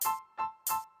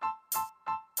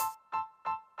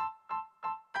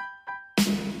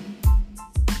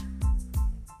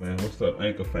Man, what's up,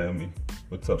 Anchor family?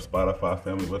 What's up, Spotify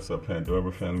family? What's up,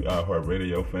 Pandora family?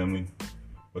 iHeartRadio family?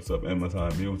 What's up,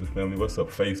 Amazon Music family? What's up,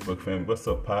 Facebook family? What's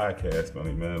up, Podcast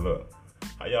family, man? Look,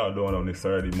 how y'all doing on this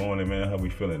Saturday morning, man? How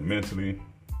we feeling mentally?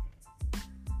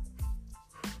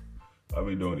 How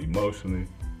we doing emotionally?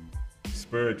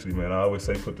 Spiritually, man? I always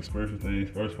say put the spiritual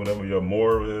things first. Whatever your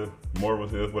morals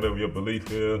is, whatever your belief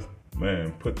is,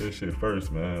 man, put this shit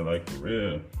first, man. Like, for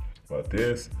real. About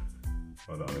this.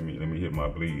 Hold on, let me hit my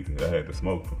bleed. I had to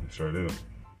smoke, sure do.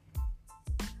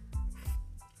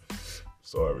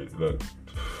 Sorry, look.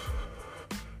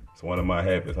 It's one of my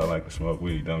habits. I like to smoke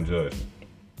weed. Don't judge me.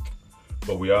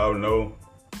 But we all know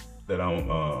that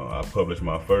I published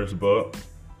my first book,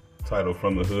 titled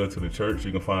From the Hood to the Church.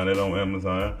 You can find it on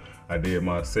Amazon. I did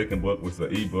my second book, which is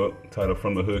an ebook, titled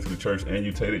From the Hood to the Church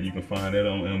Annotated. You can find it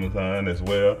on Amazon as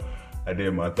well. I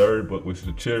did my third book, which is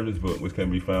a children's book, which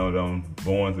can be found on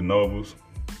Barnes and Nobles.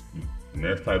 And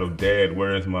that's titled Dad,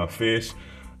 Where's My Fish?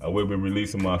 I will be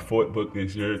releasing my fourth book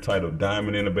this year, titled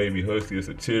Diamond and the Baby Husky. It's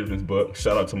a children's book.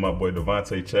 Shout out to my boy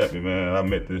Devontae Chapman, man. I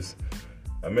met this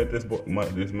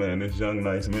young,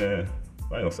 nice man.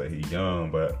 I ain't gonna say he's young,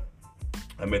 but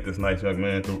I met this nice young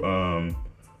man through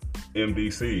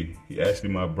MDC. He actually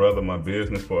my brother, my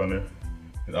business partner,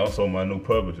 and also my new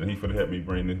publisher. He finna help me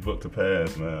bring this book to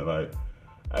pass, man. Like,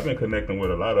 I've been connecting with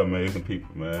a lot of amazing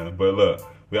people, man. But look,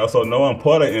 we also know I'm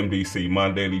part of MDC,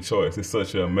 My Daily Choice. It's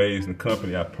such an amazing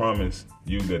company. I promise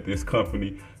you that this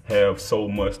company have so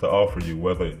much to offer you,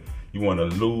 whether you want to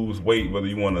lose weight, whether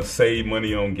you want to save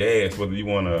money on gas, whether you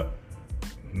want to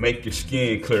make your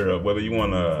skin clear up, whether you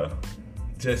want to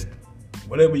just,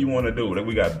 whatever you want to do.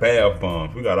 We got bath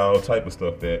bombs. We got all type of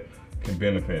stuff that you can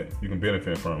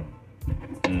benefit from.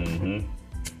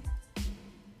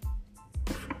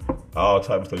 All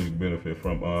type of stuff you can benefit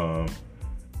from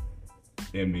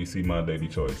MDC, My Daily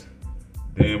Choice.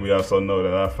 Then we also know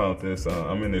that I found this,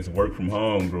 I'm in this work from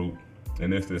home group,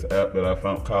 and it's this app that I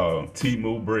found called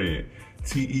Temu Bread.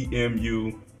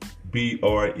 Temubread.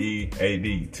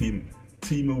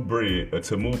 Temu Bread, or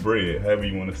Temu Bread, however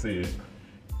you want to say it.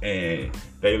 And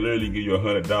they literally give you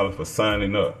 $100 for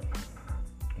signing up.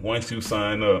 Once you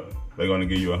sign up, they're gonna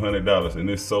give you $100, and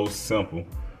it's so simple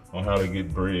on how to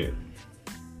get bread.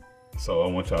 So I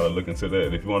want y'all to look into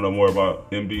that. If you want to know more about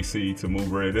MDC, Temu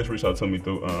Bread, just reach out to me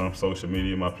through social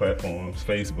media, my platforms,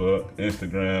 Facebook,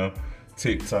 Instagram,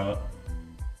 TikTok,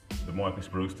 DeMarcus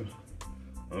Brewster.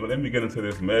 Let me get into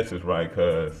this message, right?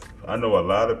 Because I know a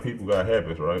lot of people got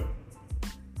habits, right?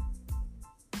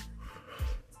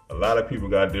 A lot of people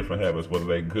got different habits, whether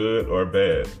they good or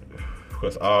bad.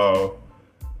 Because all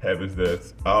habits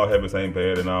ain't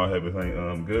bad and all habits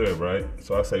ain't good, right?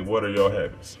 So I say, what are your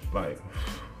habits? Like,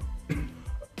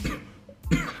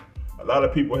 a lot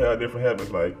of people have different habits.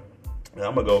 Like,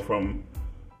 I'm gonna go from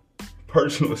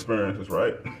personal experiences,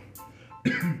 right?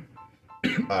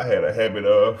 I had a habit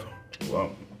of,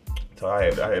 so I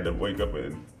had to wake up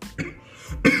and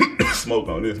smoke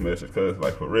on this message, because,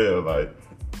 like, for real, like,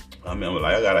 I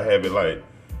got a habit, like,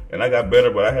 and I got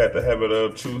better, but I had the habit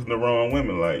of choosing the wrong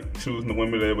women, like choosing the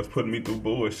women that was putting me through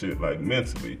bullshit, like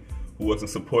mentally, who wasn't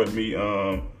supporting me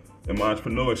in my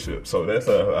entrepreneurship. So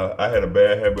I had a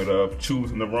bad habit of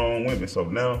choosing the wrong women. So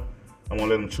now I won't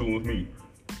let them choose me.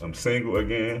 I'm single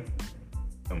again.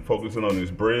 I'm focusing on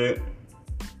this bread.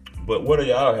 But what are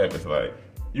y'all habits like?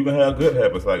 You can have good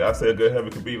habits. Like I said, a good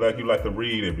habit could be like you like to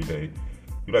read every day.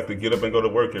 You like to get up and go to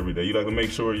work every day. You like to make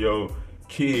sure your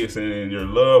kids and your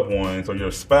loved ones or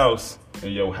your spouse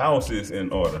and your house is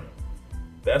in order.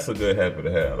 That's a good habit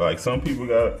to have. Like, some people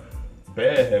got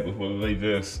bad habits where they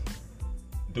just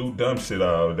do dumb shit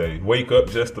all day. Wake up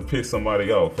just to piss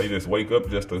somebody off. They just wake up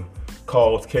just to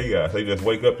cause chaos. They just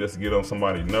wake up just to get on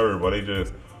somebody's nerve, or they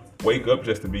just wake up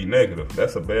just to be negative.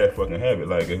 That's a bad fucking habit.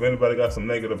 Like, if anybody got some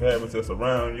negative habits that's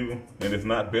around you and it's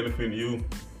not benefiting you,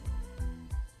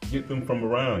 get them from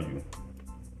around you.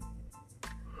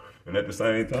 And at the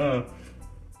same time,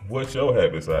 what's your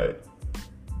habits like?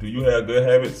 Do you have good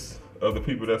habits? Other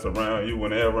people that's around you, when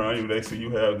they're around you, they see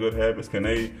you have good habits. Can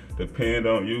they depend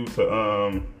on you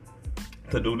to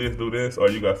do this, or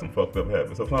you got some fucked up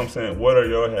habits? That's what I'm saying. What are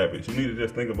your habits? You need to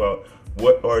just think about,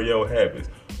 what are your habits?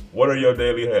 What are your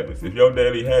daily habits? If your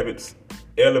daily habits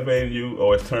elevate you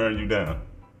or it's turning you down,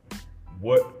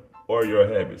 what are your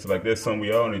habits? Like, that's something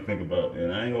we all need to think about.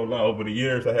 And I ain't gonna lie, over the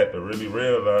years, I had to really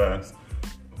realize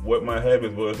what my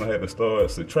habits was, and I had to start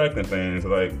subtracting things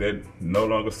like that no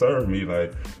longer serve me.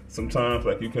 Like, sometimes,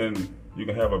 like, you can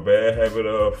have a bad habit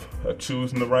of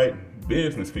choosing the right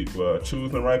business people,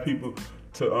 choosing the right people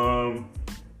to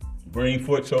bring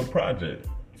forth your project.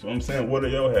 So I'm saying, what are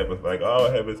your habits? Like, all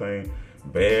habits ain't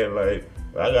bad. Like,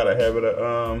 I got a habit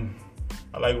of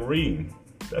I like reading.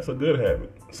 That's a good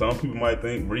habit. Some people might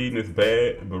think reading is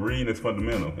bad, but reading is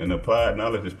fundamental, and applied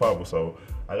knowledge is powerful. So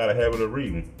I got a habit of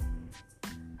reading.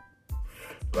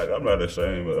 Like, I'm not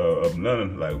ashamed of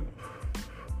none. Like,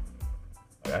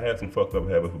 I had some fucked up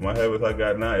habits, but my habits I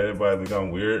got now, everybody think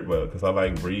I'm weird, but because I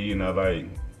like reading, I like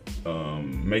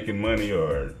making money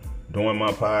or doing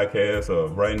my podcast or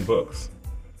writing books.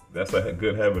 That's a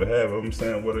good habit to have. I'm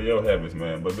saying, what are your habits,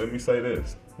 man? But let me say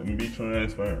this. Let me be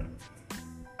transparent.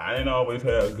 I didn't always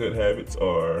have good habits,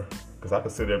 or because I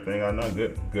consider everything I know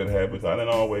good habits. I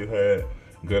didn't always have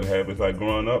good habits. Like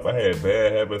growing up, I had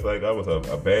bad habits. Like I was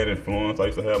a bad influence. I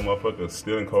used to have motherfuckers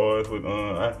stealing cars with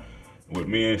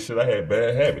me and shit. I had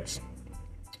bad habits.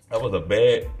 I was a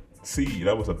bad seed.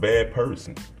 I was a bad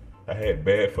person. I had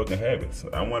bad fucking habits.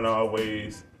 I wasn't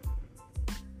always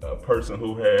a person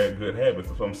who had good habits.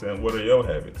 So I'm saying, what are your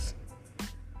habits?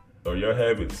 Are your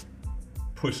habits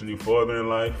pushing you further in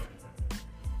life?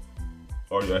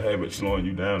 Or your habits slowing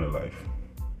you down in life?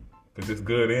 Because it's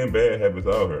good and bad habits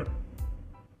out here.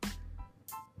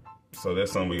 So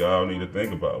that's something we all need to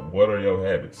think about. What are your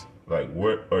habits? Like,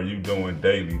 what are you doing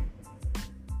daily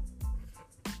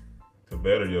to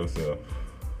better yourself?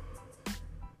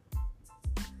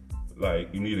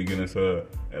 Like, you need to get into,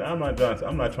 and I'm not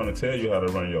trying to tell you how to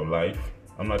run your life.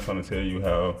 I'm not trying to tell you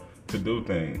how to do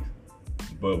things.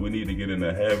 But we need to get in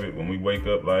the habit when we wake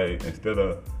up, like, instead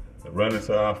of running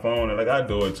to our phone, and like I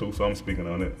do it too, so I'm speaking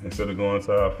on it. Instead of going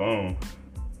to our phone,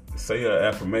 say an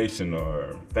affirmation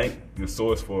or thank your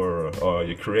source for, or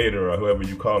your creator or whoever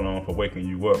you call on for waking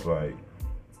you up. Like,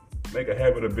 make a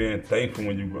habit of being thankful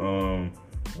when you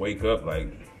wake up.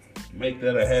 Like, make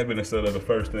that a habit instead of the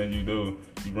first thing you do,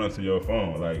 you run to your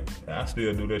phone. Like, I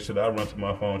still do that shit. I run to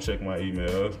my phone, check my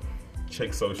emails,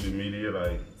 check social media.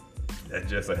 Like, that's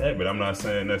just a habit. I'm not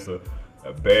saying that's a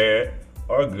bad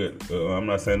or good. I'm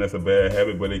not saying that's a bad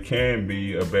habit, but it can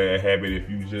be a bad habit if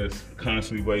you just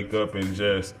constantly wake up and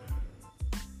just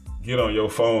get on your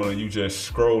phone and you just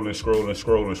scrolling,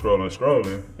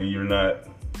 and you're not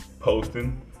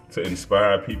posting to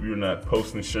inspire people. You're not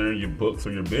posting, sharing your books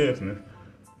or your business.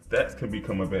 That can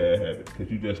become a bad habit because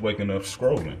you're just waking up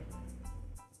scrolling.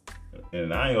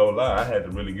 And I ain't gonna lie, I had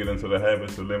to really get into the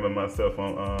habits of limiting myself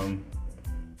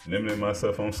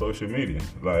on social media.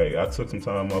 Like, I took some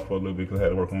time off for a little bit because I had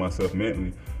to work on myself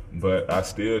mentally, but I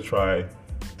still try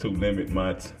to limit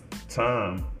my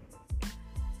time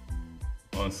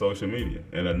on social media.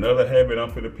 And another habit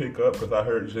I'm finna pick up, because I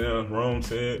heard Jim Rome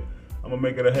said, I'm gonna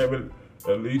make it a habit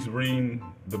at least reading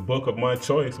the book of my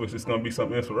choice, which is gonna be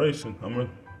some inspiration. I'm gonna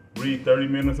read 30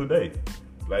 minutes a day.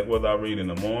 Like, whether I read in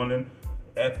the morning,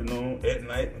 afternoon, at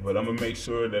night, but I'm gonna make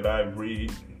sure that I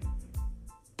read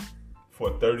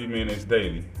for 30 minutes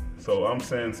daily. So I'm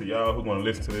saying to y'all who gonna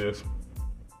listen to this,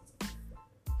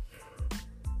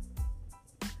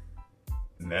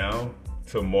 now,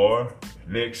 tomorrow,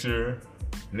 next year,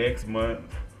 next month,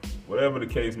 whatever the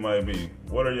case might be,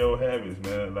 what are your habits,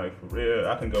 man? Like, for real,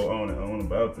 I can go on and on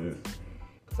about this,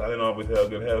 because I didn't always have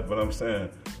good habits, but I'm saying,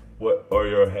 what are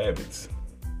your habits?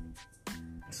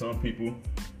 Some people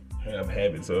have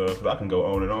habits of, because I can go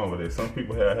on and on with it. Some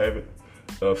people have habits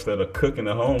of, instead of cooking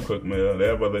a home cooked meal,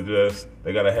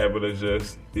 they got a habit of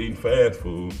just eating fast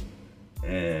food,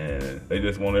 and they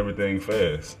just want everything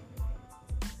fast.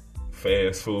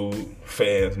 Fast food,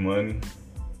 fast money.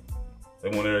 They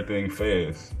want everything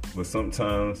fast. But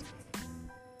sometimes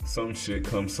some shit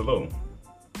comes slow.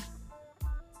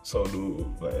 So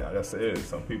like I said,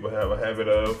 some people have a habit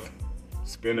of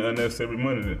spending unnecessary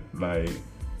money, like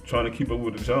trying to keep up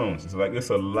with the Joneses. It's like, it's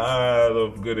a lot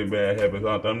of good and bad habits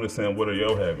out there. I'm just saying, what are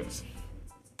your habits?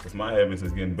 Because my habits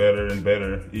is getting better and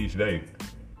better each day.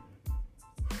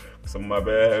 Some of my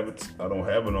bad habits, I don't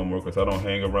have it no more because I don't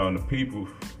hang around the people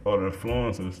or the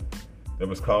influences that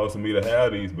was causing me to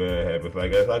have these bad habits.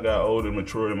 Like, as I got older and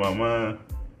matured in my mind,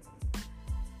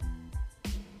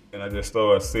 and I just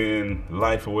started seeing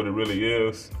life for what it really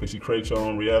is, because you create your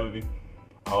own reality,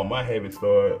 all my habits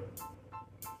started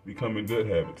becoming good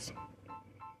habits.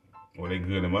 Well, they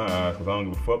good in my eyes, because I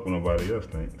don't give a fuck what nobody else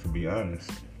thinks, to be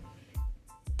honest.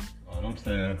 All I'm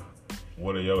saying,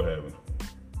 what are your habits?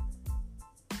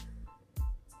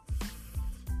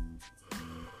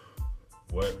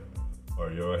 What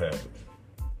are your habits?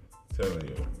 I'm telling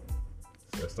you.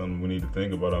 That's something we need to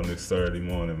think about on this Saturday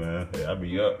morning, man. Hey, I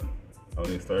be up on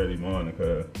this Saturday morning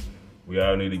because we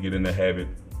all need to get in the habit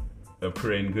of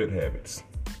creating good habits.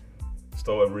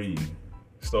 Start reading.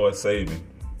 Start saving.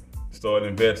 Start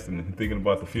investing and thinking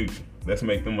about the future. Let's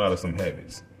make them out of some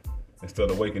habits. Instead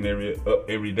of waking up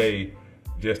every day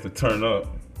just to turn up,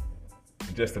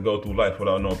 just to go through life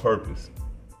without no purpose.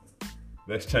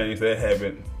 Let's change that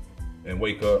habit and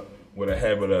wake up with a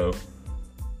habit of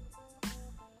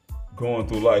going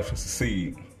through life to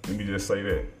succeed. Let me just say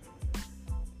that.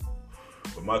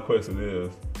 But my question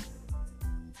is,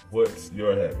 what's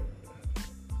your habit?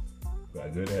 You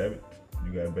got good habits,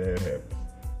 you got bad habits.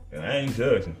 And I ain't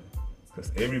judging,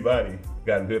 because everybody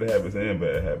got good habits and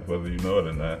bad habits, whether you know it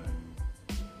or not.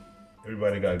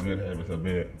 Everybody got good habits or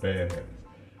bad habits.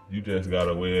 You just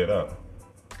gotta weigh it out.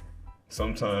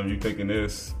 Sometimes you thinking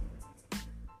this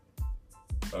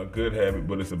a good habit,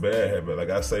 but it's a bad habit. Like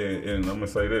I say, and I'm gonna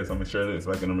say this, I'm gonna share this.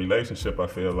 Like in a relationship, I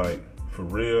feel like for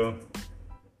real,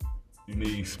 you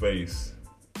need space.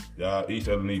 Y'all each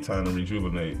other need time to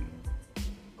rejuvenate.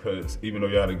 Cause even though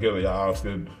y'all together,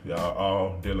 y'all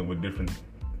all dealing with different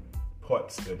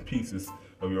parts and pieces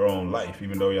of your own life,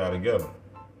 even though y'all together.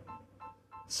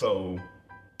 So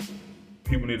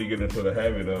people need to get into the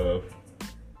habit of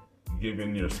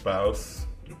giving your spouse,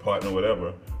 your partner,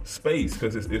 whatever, space,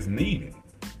 because it's needed.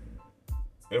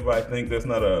 Everybody think that's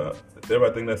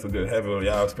a good habit, or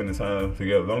y'all spending time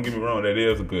together. Don't get me wrong, that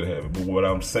is a good habit. But what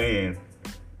I'm saying,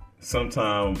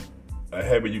 sometimes a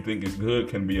habit you think is good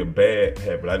can be a bad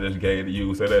habit. I just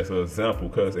use that as an example,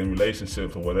 because in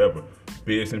relationships or whatever,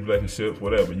 business relationships,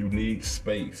 whatever, you need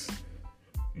space.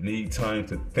 You need time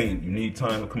to think. You need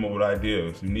time to come up with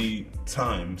ideas. You need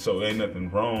time. So ain't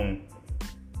nothing wrong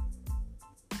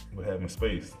with having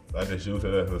space. I just use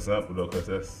it as an example though,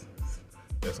 because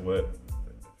that's what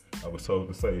I was told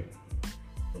to say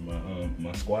from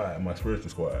my squad, my spiritual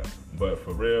squad. But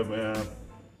for real, man,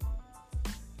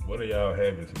 what are y'all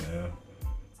habits, man?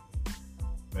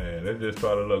 Man, let's just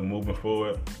try to look moving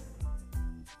forward.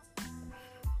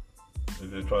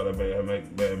 Let's just try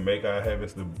to make our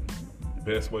habits the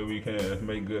best way we can. Let's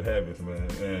make good habits, man.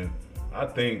 And I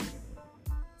think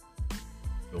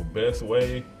the best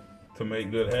way to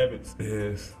make good habits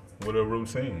is with a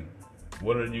routine.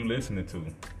 What are you listening to?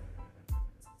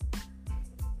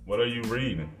 What are you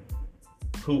reading?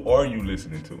 Who are you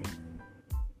listening to?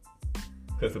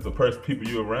 Because if the people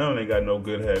you around ain't got no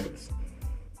good habits,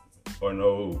 or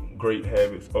no great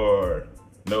habits, or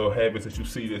no habits that you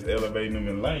see that's elevating them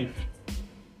in life,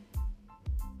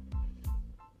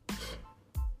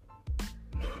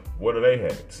 what are they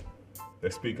habits?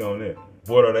 Let's speak on that.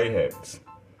 What are they habits?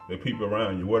 The people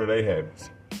around you, what are they habits?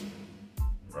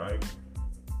 Right?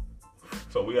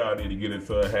 So we all need to get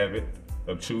into a habit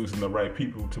of choosing the right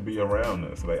people to be around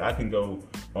us. Like I can go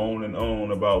on and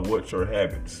on about what's your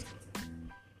habits.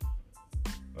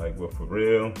 Like, but for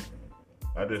real,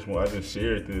 I just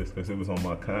shared this because it was on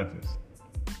my conscience.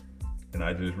 And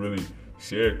I just really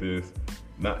shared this,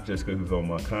 not just because it's on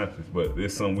my conscience, but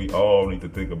it's something we all need to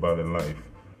think about in life.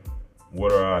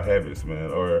 What are our habits,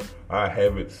 man? Are our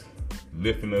habits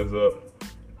lifting us up,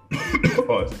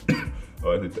 or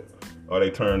are they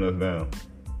turning us down?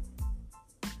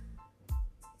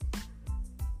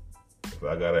 So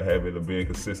I got a habit of being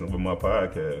consistent with my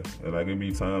podcast, and like it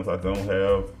be times I don't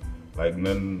have like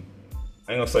nothing.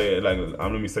 I ain't gonna say it like.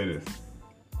 Let me say this.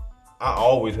 I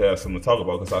always have something to talk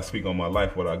about because I speak on my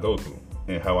life, what I go through,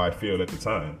 and how I feel at the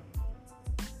time.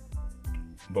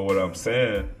 But what I'm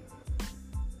saying,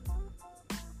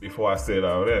 before I said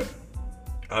all that,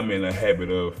 I'm in a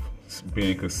habit of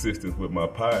being consistent with my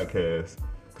podcast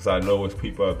because I know it's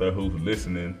people out there who's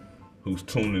listening, who's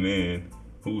tuning in,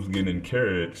 who's getting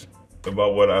encouraged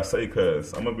about what I say.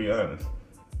 Because I'm gonna be honest,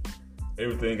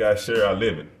 everything I share, I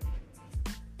live it.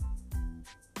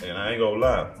 And I ain't gonna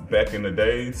lie, back in the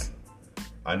days,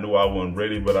 I knew I wasn't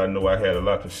ready, but I knew I had a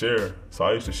lot to share. So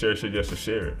I used to share shit just to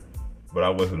share it, but I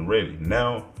wasn't ready.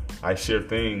 Now I share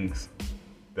things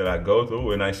that I go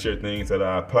through, and I share things that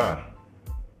I apply.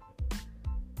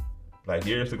 Like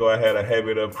years ago, I had a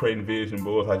habit of creating vision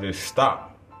boards. I just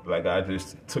stopped. Like I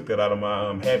just took that out of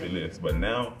my habit list. But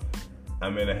now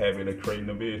I'm in a habit of creating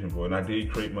a vision board, and I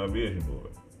did create my vision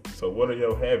board. So what are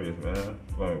your habits, man?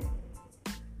 Like,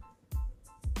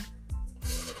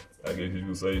 I guess you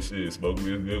could say shit, smoking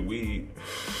this good weed,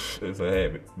 it's a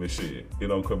habit. But shit, it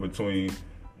don't come between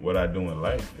what I do in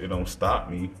life. It don't stop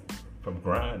me from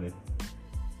grinding.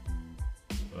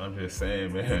 But I'm just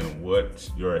saying, man, what's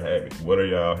your habit? What are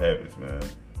y'all habits, man?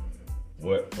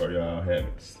 What are y'all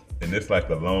habits? And it's like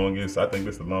the longest, I think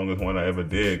it's the longest one I ever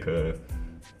did, because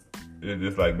it's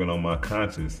just like been on my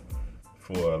conscience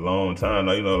for a long time.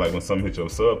 Now, you know, like when something hits your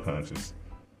subconscious,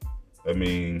 I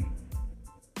mean,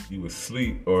 you was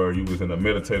asleep or you was in a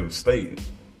meditative state.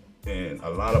 And a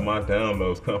lot of my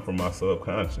downloads come from my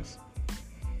subconscious.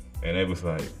 And it was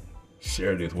like,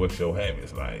 share this, what's your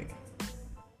habits? Like,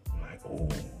 I'm like, ooh.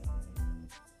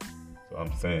 So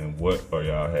I'm saying, what are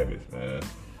y'all habits, man?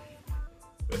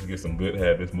 Let's get some good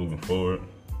habits moving forward.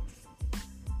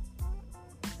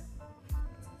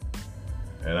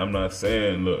 And I'm not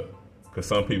saying, look, because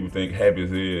some people think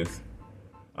habits is,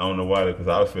 I don't know why, because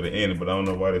I was for the end, but I don't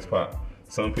know why this pop.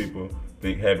 Some people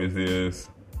think habits is,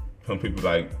 some people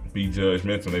like be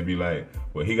judgmental. They be like,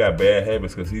 well, he got bad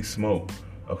habits because he smoke,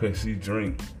 okay, she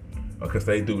drink, or because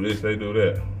they do this, they do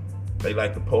that. They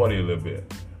like to party a little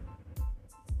bit.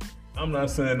 I'm not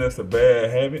saying that's a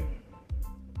bad habit.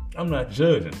 I'm not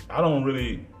judging. I don't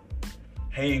really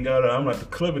hang out. I'm not the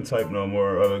clubbing type no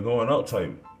more, or the going out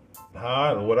type.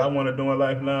 What I want to do in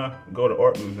life now, go to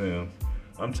art museums.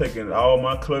 I'm taking all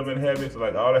my clubbing habits,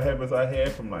 like all the habits I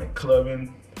had from like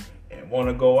clubbing and want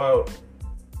to go out.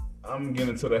 I'm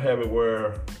getting to the habit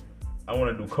where I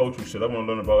want to do cultural shit. I want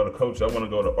to learn about other culture. I want to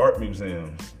go to art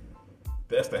museums.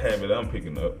 That's the habit I'm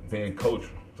picking up, being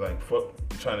cultural. It's like, fuck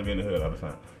trying to be in the hood all the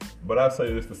time. But I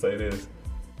say this to say this.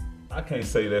 I can't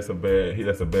say that's a bad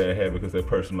habit because that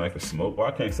person like to smoke. Or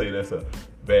I can't say that's a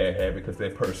bad habit because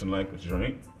that person like to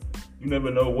drink. You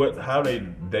never know how they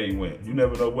day went. You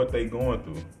never know what they going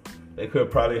through. They could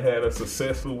have probably had a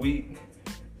successful week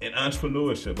in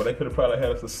entrepreneurship, but they could have probably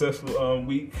had a successful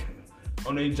week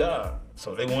on their job.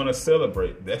 So they want to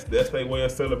celebrate. That's their way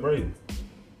of celebrating.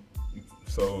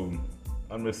 So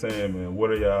I'm just saying, man, what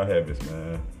are y'all habits,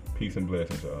 man? Peace and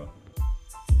blessings, y'all.